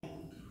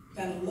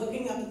than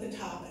looking up at the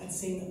top and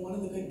seeing that one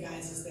of the good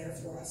guys is there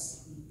for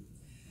us.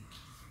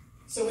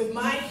 So with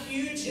my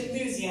huge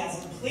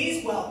enthusiasm,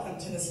 please welcome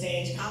to the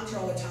stage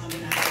Comptroller Tom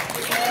Danks.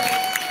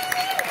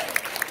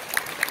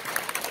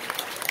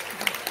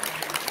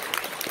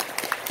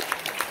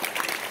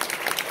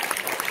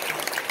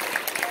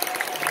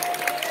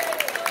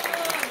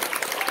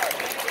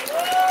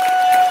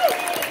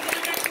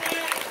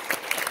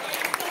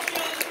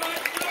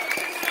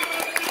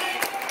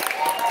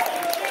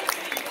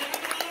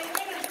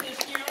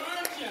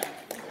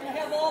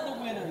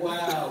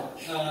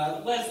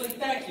 Leslie,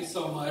 thank you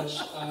so much.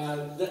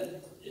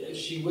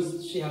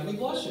 She had me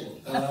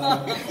blushing.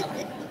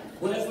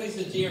 Leslie's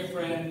a dear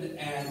friend,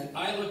 and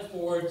I look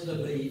forward to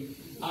the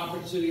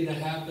opportunity to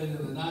happen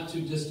in the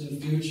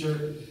not-too-distant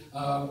future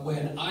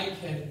when I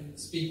can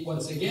speak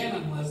once again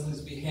on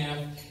Leslie's behalf,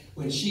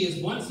 when she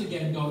is once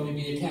again going to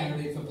be a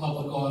candidate for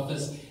public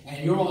office,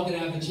 and you're all going to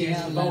have the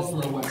chance to vote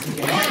for her once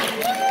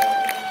again.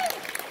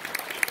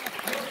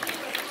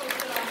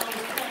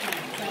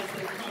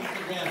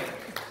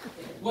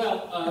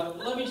 Well,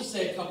 let me just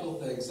say a couple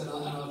of things, and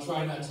I'll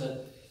try not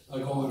to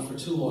go on for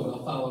too long.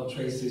 I'll follow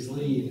Tracy's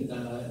lead,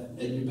 and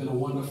you've been a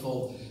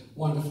wonderful,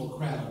 wonderful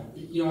crowd.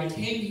 You know, I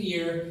came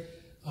here,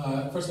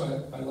 first of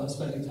all, I love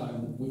spending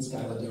time with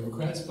Skylar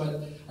Democrats,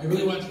 but I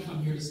really want to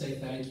come here to say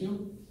thank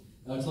you,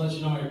 to let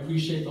you know I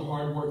appreciate the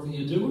hard work that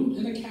you do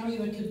in a county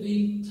that could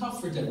be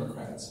tough for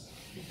Democrats.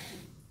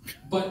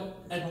 But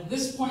at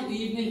this point in the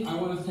evening, I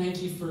want to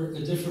thank you for a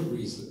different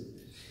reason.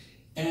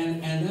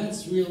 And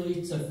that's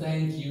really to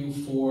thank you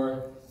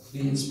for the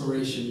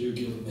inspiration you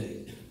give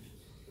me.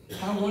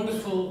 How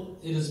wonderful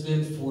it has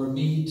been for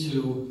me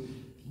to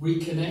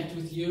reconnect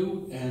with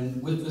you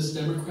and with this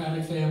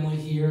Democratic family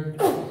here,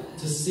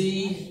 to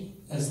see,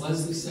 as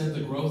Leslie said,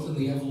 the growth and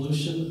the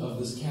evolution of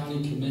this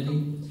county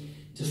committee,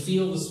 to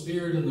feel the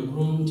spirit in the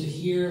room, to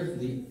hear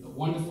the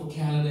wonderful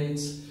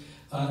candidates.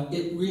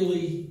 It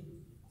really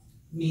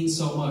means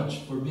so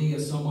much for me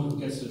as someone who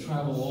gets to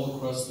travel all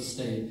across the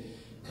state.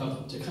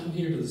 To come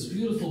here to this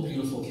beautiful,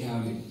 beautiful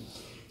county.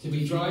 To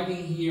be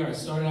driving here, I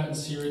started out in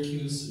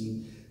Syracuse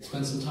and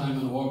spent some time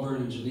in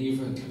Auburn and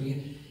Geneva and coming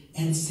here,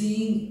 and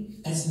seeing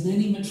as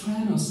many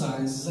Metrano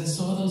signs as I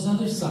saw those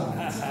other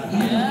signs. Even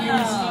here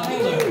in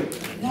Schuyler.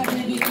 That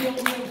made me feel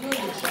real good.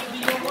 It showed me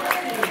you're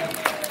working.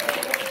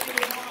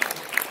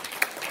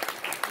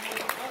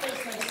 Others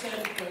have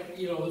said that,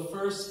 you know, the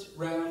first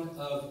round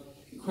of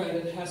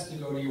credit has to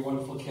go to your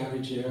wonderful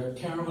county chair,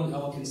 Carolyn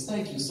Elkins.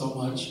 Thank you so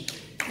much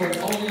for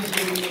always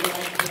doing the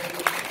right thing,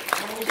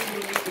 always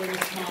doing it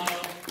with a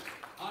smile.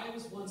 I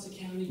was once a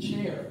county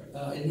chair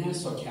in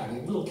Nassau County,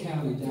 a little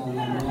county down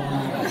there in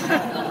Long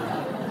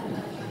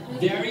Island.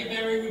 Very,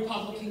 very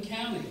Republican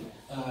county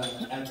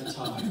at the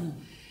time.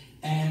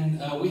 And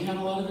we had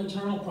a lot of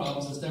internal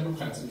problems as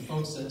Democrats. And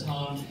folks said,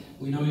 Tom,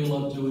 we know you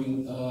love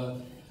doing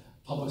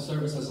public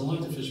service as an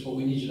elected official, but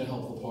we need you to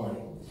help the party.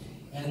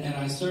 And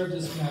I served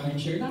as county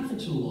chair, not for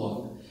too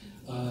long.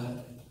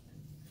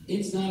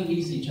 It's not an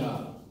easy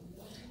job.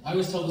 I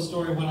always tell the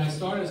story when I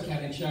started as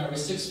county chair, I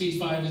was 6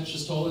 feet 5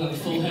 inches tall and had a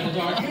full head of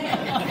dark hair.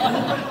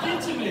 Look what it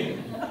did to me.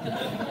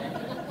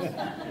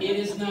 It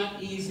is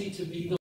not easy to be the